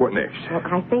 what next? Well,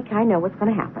 I think I know what's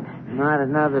going to happen. Not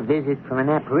another visit from an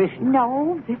apparition.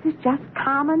 No, this is just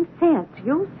common sense.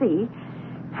 You'll see.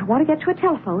 I want to get to a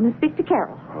telephone and speak to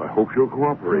Carol. I hope she'll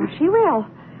cooperate. She will.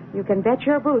 You can bet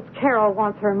your boots Carol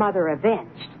wants her mother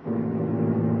avenged.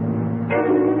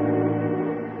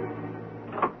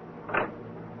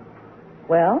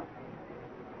 Well?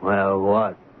 Well,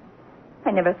 what?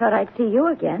 I never thought I'd see you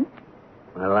again.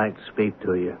 I'd like to speak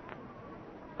to you.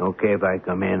 Okay if I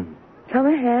come in? Come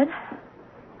ahead.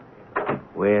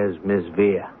 Where's Miss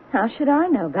Veer? How should I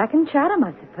know? Back in Chatham,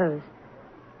 I suppose.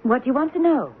 What do you want to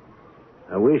know?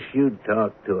 I wish you'd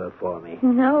talk to her for me.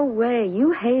 No way.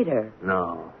 You hate her.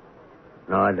 No,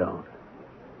 I don't.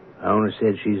 I only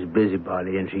said she's a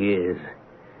busybody, and she is.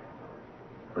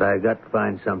 But I got to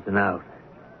find something out.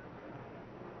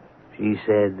 She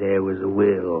said there was a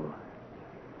will.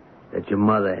 that your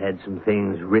mother had some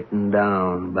things written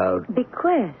down about...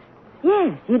 Bequests.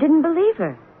 Yes, you didn't believe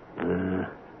her.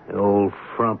 The old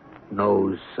frump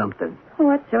knows something.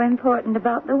 What's so important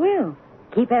about the will?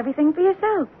 Keep everything for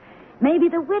yourself. Maybe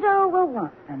the widow will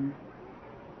want them.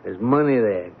 There's money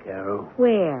there, Carol.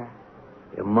 Where?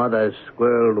 Your mother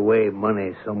squirreled away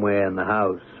money somewhere in the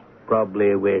house,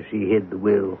 probably where she hid the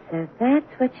will. So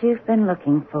that's what you've been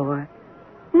looking for.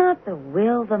 Not the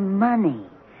will, the money.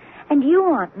 And you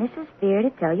want Mrs. Fear to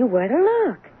tell you where to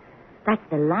look. That's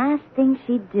the last thing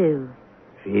she'd do.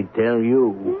 She'd tell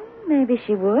you. Maybe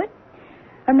she would.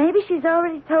 Or maybe she's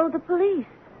already told the police.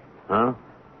 Huh?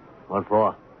 What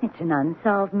for? It's an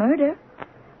unsolved murder.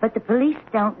 But the police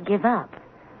don't give up.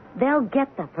 They'll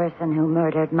get the person who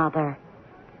murdered Mother.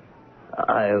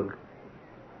 I'll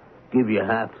give you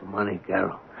half the money,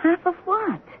 Carol. Half of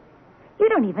what? You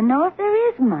don't even know if there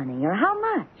is money or how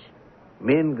much.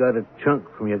 Min got a chunk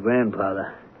from your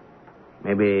grandfather.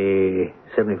 Maybe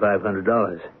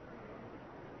 $7,500.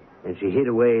 And she hid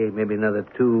away maybe another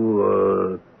 $2,000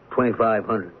 or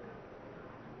 $2,500.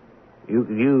 You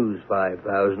could use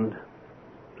 $5,000.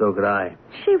 So could I.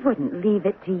 She wouldn't leave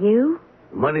it to you.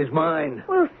 The money's mine.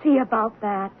 We'll see about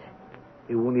that.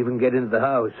 You won't even get into the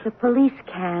house. The police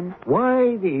can.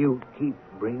 Why do you keep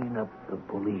bringing up the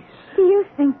police? Do you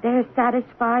think they're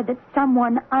satisfied that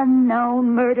someone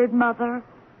unknown murdered Mother?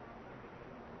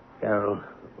 Carol,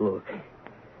 look.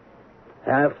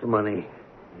 Half the money,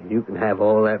 and you can have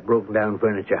all that broken down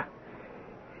furniture.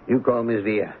 You call Miss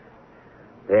Via.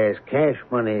 There's cash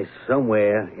money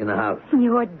somewhere in the house.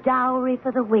 Your dowry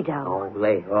for the widow. Oh,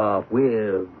 lay off.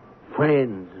 We're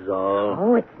friends, is all.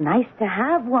 Oh, it's nice to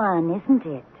have one, isn't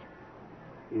it?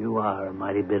 You are a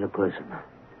mighty bitter person.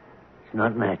 It's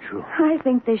not natural. I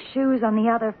think the shoe's on the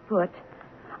other foot.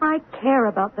 I care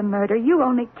about the murder. You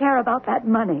only care about that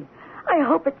money. I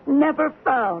hope it's never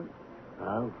found.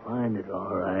 I'll find it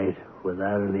all right,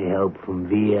 without any help from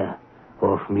Via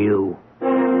or from you.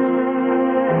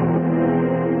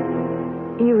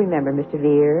 You remember Mr.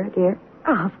 Veer, dear?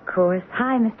 Oh, of course.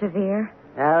 Hi, Mr. Veer.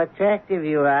 How attractive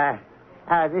you are.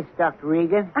 This is Dr.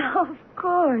 Regan. Oh, of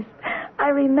course. I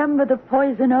remember the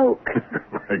poison oak.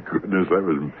 My goodness,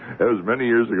 that was many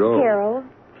years ago. Carol,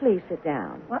 please sit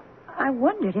down. Well, I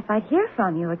wondered if I'd hear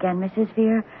from you again, Mrs.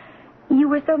 Veer. You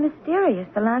were so mysterious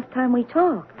the last time we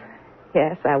talked.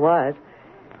 Yes, I was.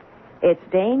 It's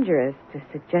dangerous to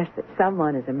suggest that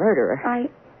someone is a murderer.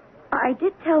 I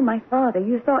did tell my father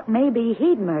you thought maybe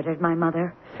he'd murdered my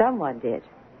mother. Someone did.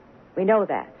 We know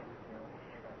that.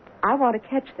 I want to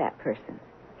catch that person.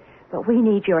 But we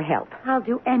need your help. I'll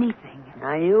do anything.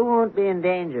 Now, you won't be in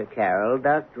danger, Carol.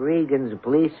 Dr. Regan's a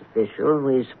police official, and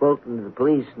we've spoken to the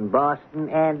police in Boston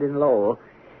and in Lowell.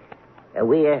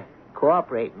 We're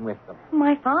cooperating with them.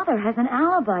 My father has an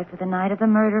alibi for the night of the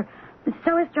murder.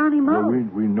 So is Johnny Moe. Well,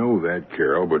 we know that,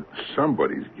 Carol, but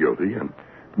somebody's guilty, and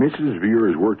Mrs. Veer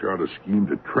has worked out a scheme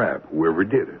to trap whoever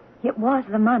did it. It was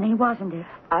the money, wasn't it?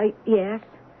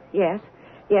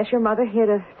 Yes, your mother hid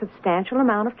a substantial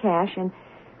amount of cash, and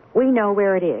we know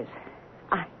where it is.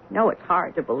 I know it's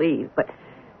hard to believe, but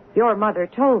your mother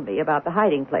told me about the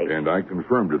hiding place. And I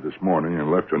confirmed it this morning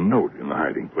and left a note in the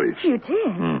hiding place. You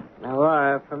did? Now,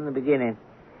 Laura, from the beginning,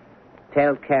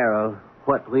 tell Carol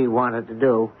what we wanted to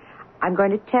do. I'm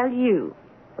going to tell you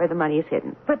where the money is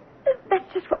hidden. But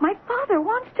that's just what my father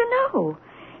wants to know.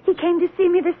 He came to see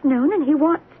me this noon, and he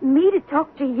wants me to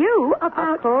talk to you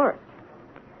about... Of course.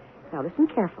 Now, listen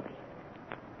carefully.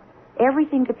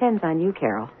 Everything depends on you,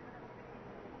 Carol.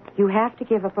 You have to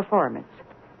give a performance.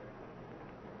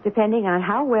 Depending on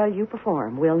how well you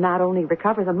perform, we'll not only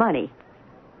recover the money,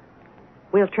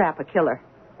 we'll trap a killer.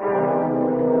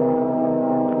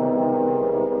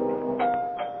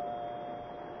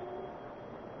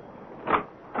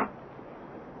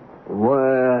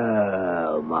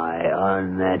 Well, my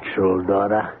unnatural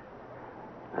daughter.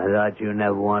 I thought you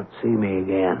never want to see me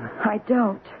again. I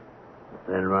don't.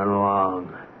 Then run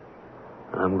along.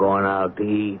 I'm going out to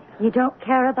eat. You don't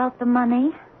care about the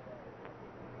money?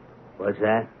 What's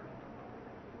that?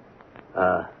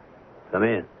 Come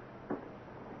in.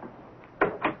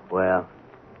 Well?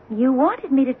 You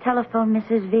wanted me to telephone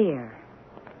Mrs. Veer.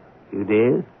 You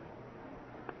did?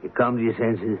 You come to your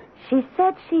senses? She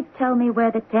said she'd tell me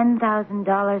where the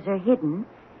 $10,000 are hidden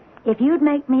if you'd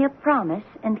make me a promise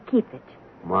and keep it.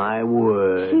 My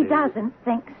word. She doesn't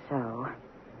think so.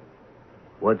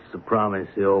 What's the promise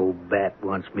the old bat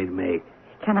wants me to make?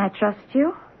 Can I trust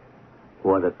you?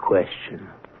 What a question.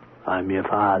 I'm your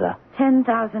father.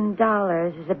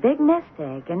 $10,000 is a big nest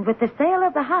egg, and with the sale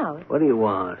of the house... What do you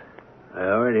want? I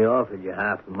already offered you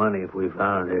half the money if we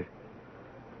found it.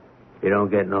 You don't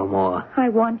get no more. I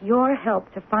want your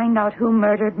help to find out who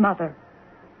murdered Mother.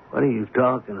 What are you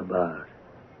talking about?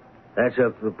 That's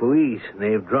up to the police, and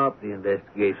they've dropped the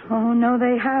investigation. Oh, no,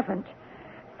 they haven't.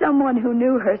 Someone who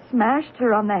knew her smashed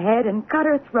her on the head and cut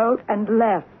her throat and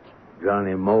left.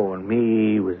 Johnny Moe and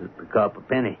me was at the Copper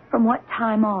Penny. From what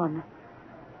time on?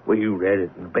 Well, you read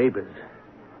it in the papers.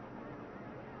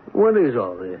 What is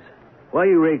all this? Why are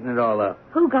you raking it all up?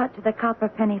 Who got to the Copper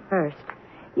Penny first?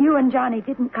 You and Johnny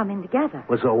didn't come in together.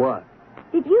 Well, so what?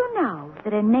 Did you know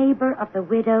that a neighbor of the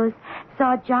widow's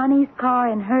saw Johnny's car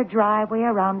in her driveway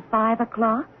around 5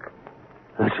 o'clock?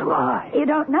 That's a lie. You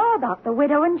don't know about the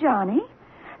widow and Johnny?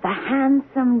 The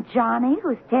handsome Johnny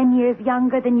who's 10 years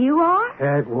younger than you are?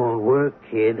 That won't work,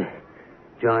 kid.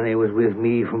 Johnny was with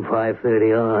me from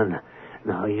 5:30 on.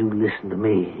 Now, you listen to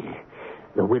me.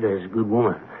 The widow's a good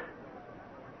woman.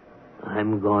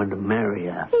 I'm going to marry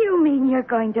her. You mean you're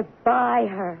going to buy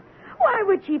her? Why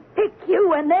would she pick you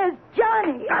when there's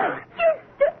Johnny?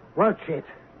 Watch it.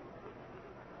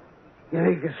 You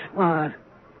think you're smart.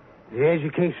 Your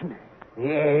education?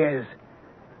 Yes.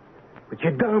 But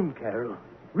you're dumb, Carol.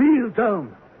 Real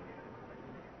dumb.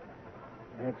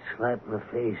 That slap in the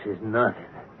face is nothing.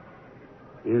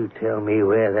 You tell me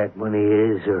where that money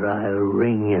is, or I'll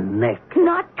wring your neck.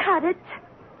 Not cut it.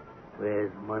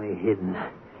 Where's the money hidden?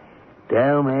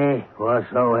 Tell me, or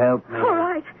so help me. All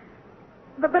right.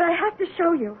 But I have to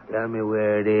show you. Tell me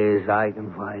where it is. I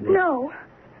can find it. No,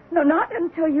 not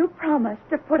until you promise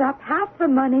to put up half the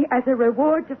money as a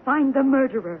reward to find the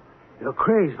murderer. You're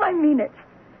crazy. I mean it.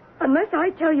 Unless I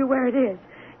tell you where it is,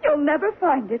 you'll never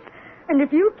find it. And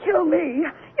if you kill me,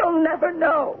 you'll never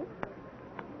know.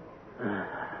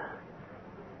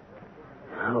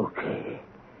 Okay.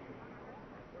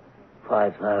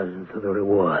 5,000 for the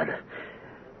reward.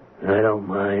 I don't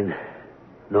mind.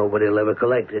 Nobody'll ever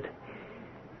collect it.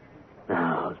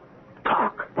 Now,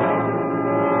 talk.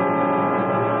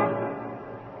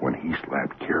 When he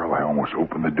slapped Carol, I almost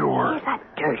opened the door. He's a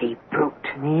dirty brute.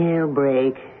 He'll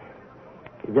break.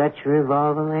 You got your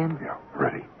revolver, Lamb? Yeah,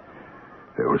 ready.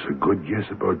 That was a good guess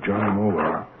about Johnny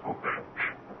Moe. Oh,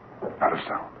 shh. Not a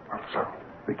sound. Not a sound.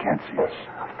 They can't see us.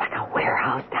 Looks like a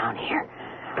warehouse down here.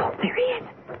 Oh, there he is.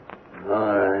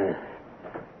 All right.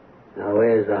 Now,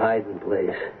 where's the hiding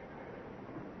place?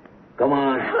 Come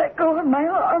on. Let go of my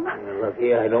arm. Now, look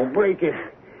here, I don't break it.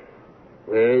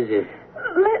 Where is it?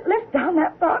 Lift down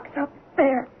that box up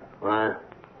there. What?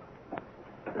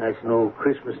 That's an old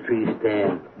Christmas tree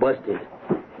stand. Busted.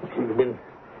 Should have been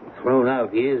thrown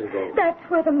out years ago. That's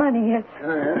where the money is.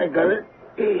 I got it.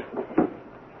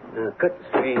 Now, cut the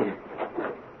string.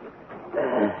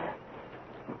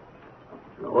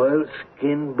 An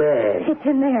oilskin bag. It's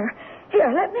in there.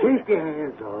 Here, let me... Take your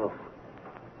hands off.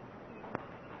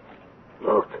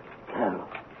 Look, Carol.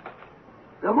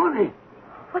 The money.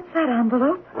 What's that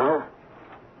envelope? Huh?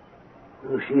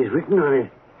 Oh, she's written on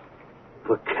it.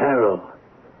 For Carol.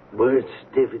 Birth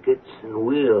certificates and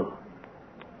will.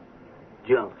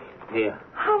 Junk. Here.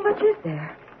 How much is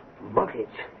there?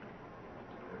 Buckets.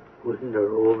 Wouldn't our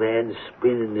old man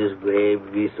spin in his grave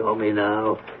if he saw me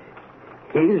now?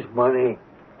 His money,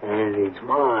 and it's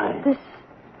mine.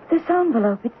 This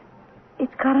envelope,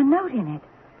 it's got a note in it.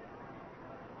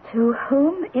 To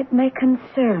whom it may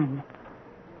concern.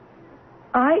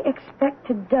 I expect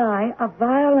to die a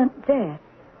violent death.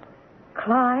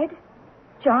 Clyde,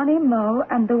 Johnny Moe,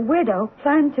 and the widow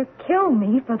plan to kill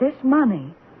me for this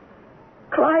money.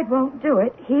 Clyde won't do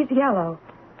it. He's yellow.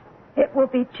 It will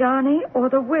be Johnny or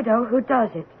the widow who does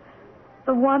it.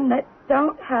 The one that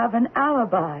don't have an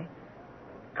alibi.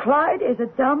 Clyde is a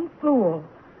dumb fool.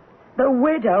 The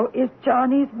widow is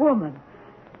Johnny's woman.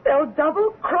 They'll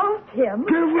double-cross him.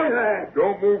 Give me that!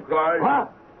 Don't move, Clyde.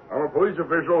 What? I'm a police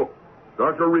official.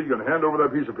 Dr. Regan, hand over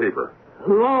that piece of paper.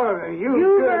 Laura,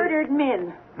 You murdered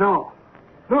Min. No,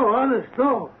 honest,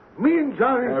 no. Me and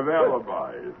Johnny... Have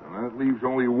alibis, and that leaves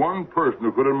only one person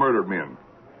who could have murdered Min.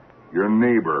 Your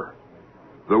neighbor.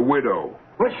 The widow.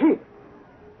 Was she?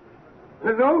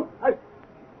 No?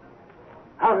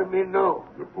 How did me know?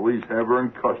 The police have her in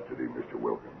custody, Mr.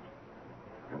 Wilkins.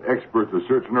 And experts are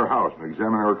searching her house and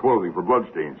examining her clothing for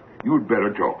bloodstains. You'd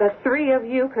better talk. The three of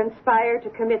you conspired to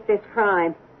commit this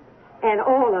crime. And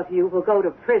all of you will go to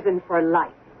prison for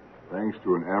life. Thanks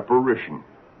to an apparition.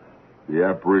 The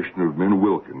apparition of Min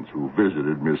Wilkins, who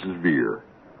visited Mrs. Veer,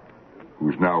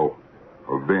 who's now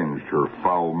avenged her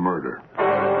foul murder.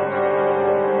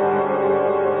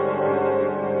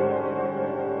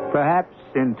 Perhaps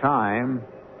in time,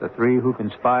 the three who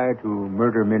conspired to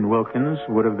murder Min Wilkins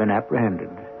would have been apprehended.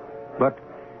 But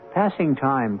passing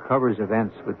time covers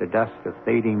events with the dust of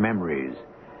fading memories,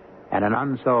 and an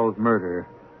unsolved murder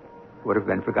would have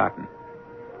been forgotten,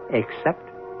 except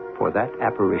for that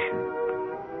apparition.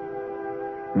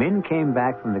 Min came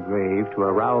back from the grave to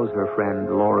arouse her friend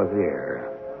Laura Vere.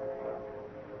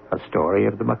 A story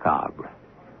of the macabre.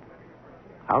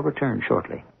 I'll return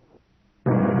shortly.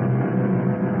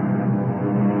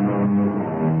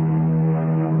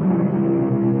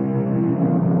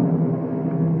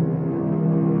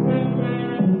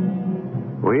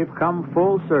 We've come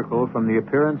full circle from the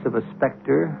appearance of a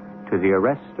specter to the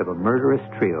arrest of a murderous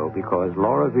trio because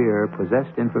Laura Vere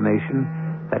possessed information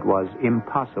that was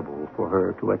impossible for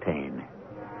her to attain.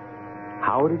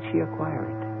 How did she acquire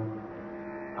it?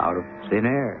 Out of thin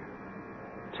air.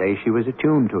 Say she was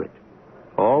attuned to it.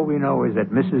 All we know is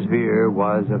that Mrs. Vere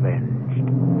was avenged.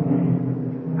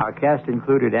 Our cast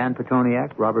included Ann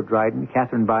Petoniak, Robert Dryden,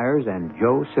 Catherine Byers, and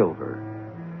Joe Silver.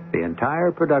 The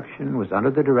entire production was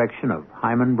under the direction of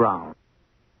Hyman Brown.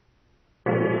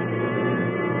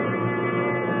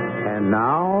 And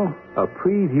now, a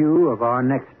preview of our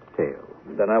next tale.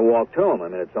 Then I walked home. I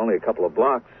mean, it's only a couple of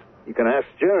blocks. You can ask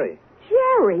Jerry.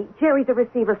 Jerry? Jerry's a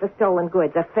receiver for stolen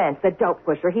goods, a fence, a dope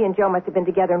pusher. He and Joe must have been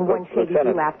together in one shady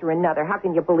deal after another. How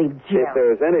can you believe Jerry? If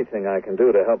there's anything I can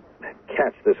do to help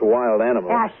catch this wild animal...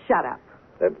 Ah, shut up.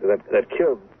 That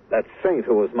killed that saint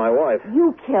who was my wife.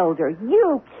 You killed her.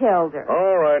 You killed her.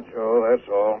 All right, Joe, that's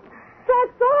all.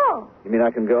 That's all. You mean I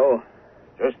can go?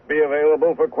 Just be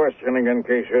available for questioning in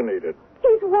case you need it.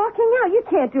 He's walking out. You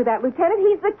can't do that, Lieutenant.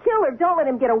 He's the killer. Don't let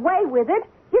him get away with it.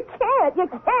 You can't. You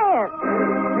can't. Hey,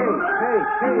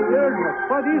 Ernest,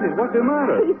 what is it? What's the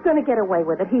matter? He's going to get away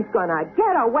with it. He's going to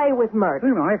get away with murder.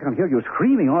 You know, I can hear you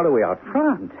screaming all the way out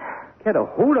front. Get a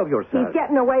hold of yourself. He's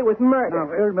getting away with murder.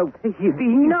 Now, Ernest,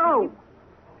 No.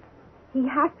 He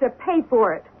has to pay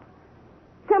for it.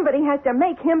 Somebody has to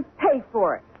make him pay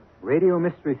for it. Radio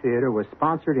Mystery Theater was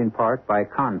sponsored in part by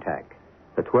Contact,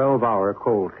 the 12-hour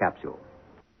cold capsule.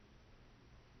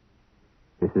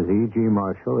 This is E.G.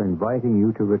 Marshall inviting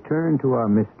you to return to our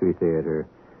Mystery Theater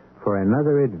for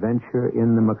another adventure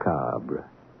in the macabre.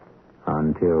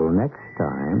 Until next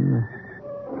time,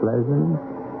 pleasant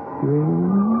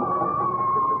dreams.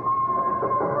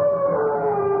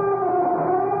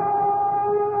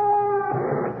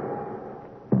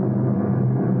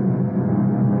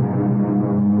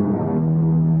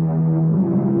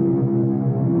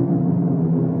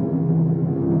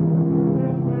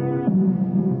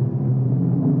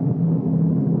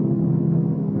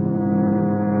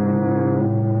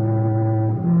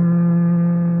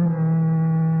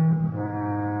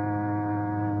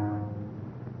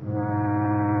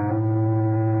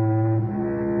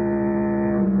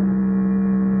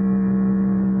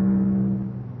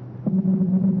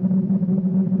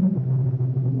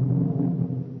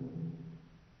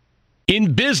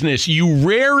 In business, you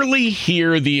rarely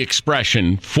hear the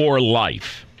expression for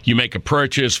life. You make a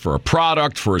purchase for a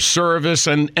product, for a service,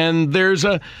 and there's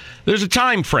a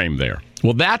time frame there.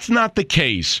 Well, that's not the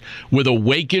case with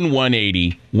Awaken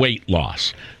 180 weight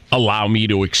loss. Allow me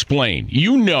to explain.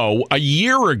 You know, a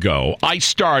year ago, I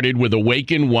started with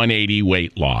Awaken 180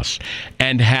 weight loss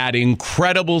and had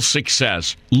incredible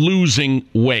success losing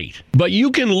weight. But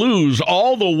you can lose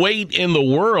all the weight in the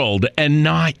world and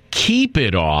not keep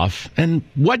it off. And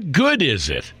what good is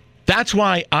it? That's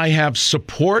why I have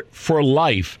support for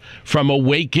life from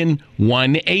Awaken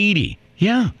 180.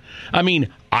 Yeah. I mean,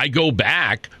 I go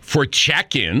back for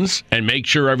check-ins and make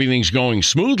sure everything's going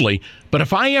smoothly. But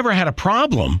if I ever had a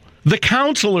problem, the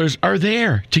counselors are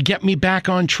there to get me back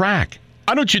on track.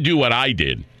 Why don't you do what I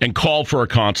did and call for a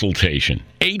consultation?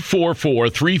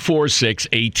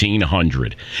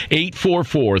 844-346-1800.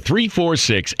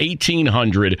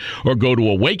 844-346-1800 or go to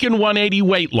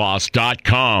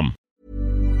awaken180weightloss.com.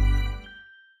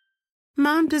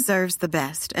 Mom deserves the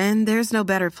best, and there's no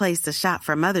better place to shop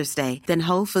for Mother's Day than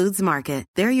Whole Foods Market.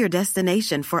 They're your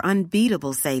destination for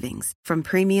unbeatable savings, from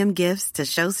premium gifts to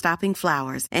show-stopping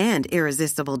flowers and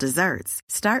irresistible desserts.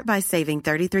 Start by saving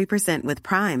 33% with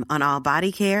Prime on all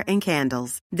body care and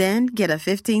candles. Then get a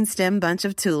 15-stem bunch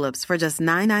of tulips for just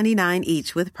 $9.99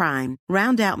 each with Prime.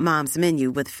 Round out Mom's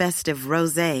menu with festive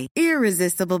rosé,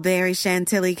 irresistible berry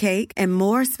chantilly cake, and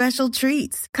more special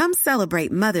treats. Come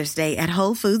celebrate Mother's Day at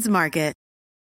Whole Foods Market.